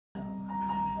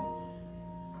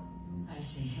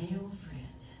say, hey, old friend.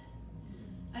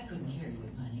 I couldn't hear you,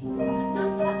 honey.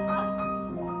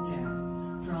 There,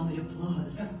 for all the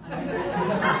applause. I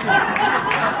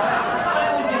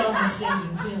always get on the stage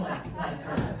and feel like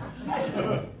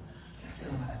her. So,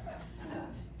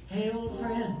 hey, old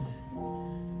friend.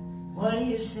 What do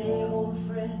you say, old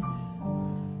friend?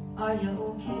 Are you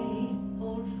okay,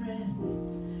 old friend?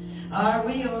 Are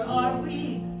we or are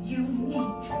we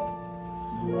unique?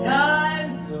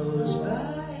 Time goes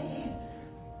by.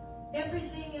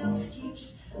 Everything else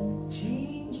keeps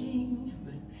changing,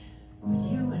 but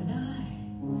you and I,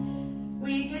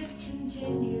 we get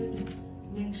continued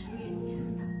next week.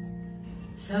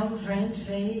 Some friends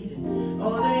fade,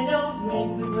 oh, they don't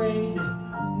make the grade.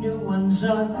 New ones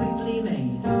are quickly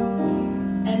made,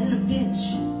 and in a pinch,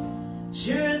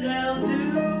 sure they'll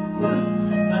do.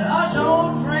 But us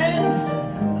old friends,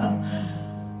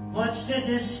 what's to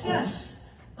discuss,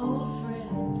 old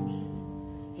friends?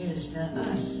 Here's to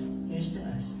us. Here's to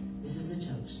us. This is the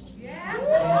toast. Yeah.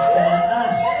 Here's to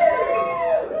us.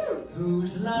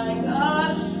 Who's like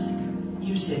us?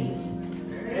 You say it.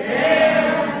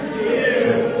 Damn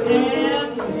few.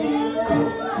 Damn few.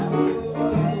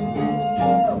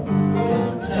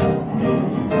 So,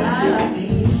 I like the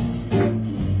East.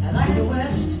 I like the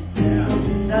West.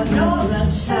 The North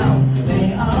and South.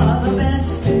 They are the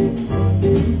best.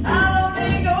 I'll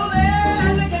only go there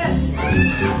as a guest.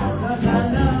 'Cause I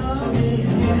love it.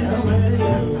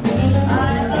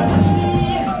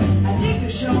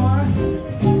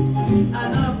 I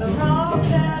love the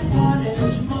rocks and what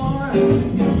is more.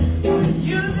 With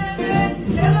you then there'd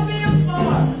never be a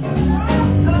bore.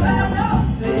 'Cause I love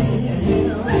being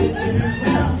here with you.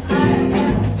 Well, I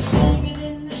am singing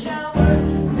in the shower,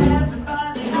 laughing by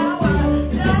the hour.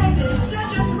 Life is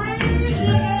such a crazy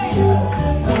game.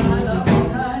 I love all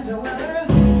kinds of weather,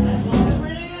 as long as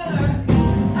we're together.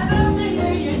 I love to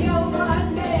hear you yell my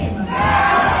name. I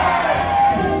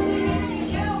love to hear you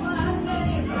yell my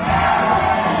name.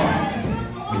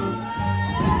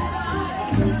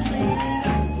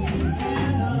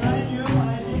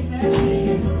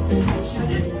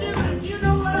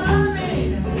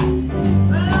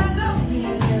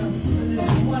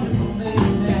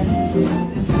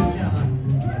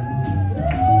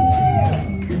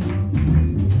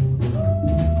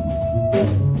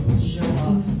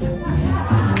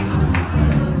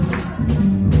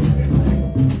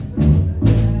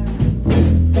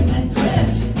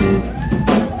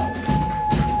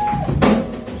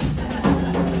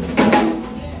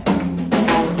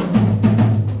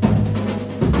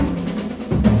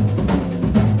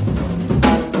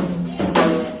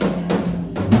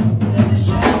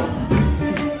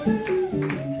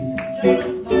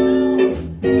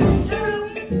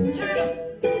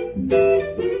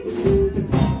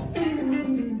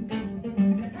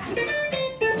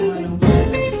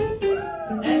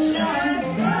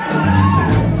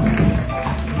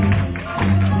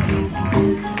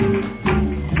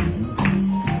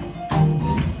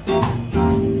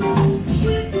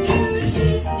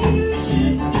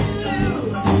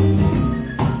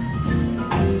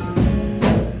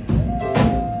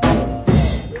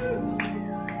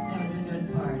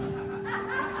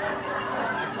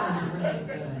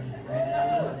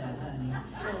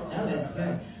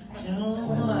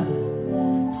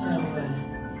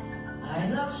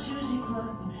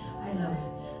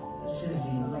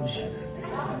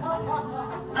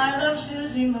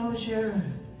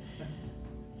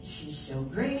 She's so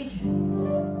great.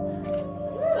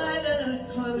 I did a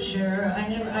closure. I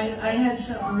had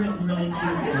something written really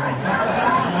cute there.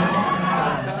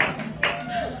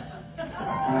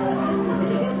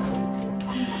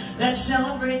 Let's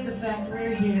celebrate the fact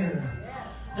we're here.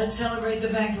 Let's celebrate the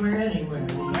fact we're anywhere.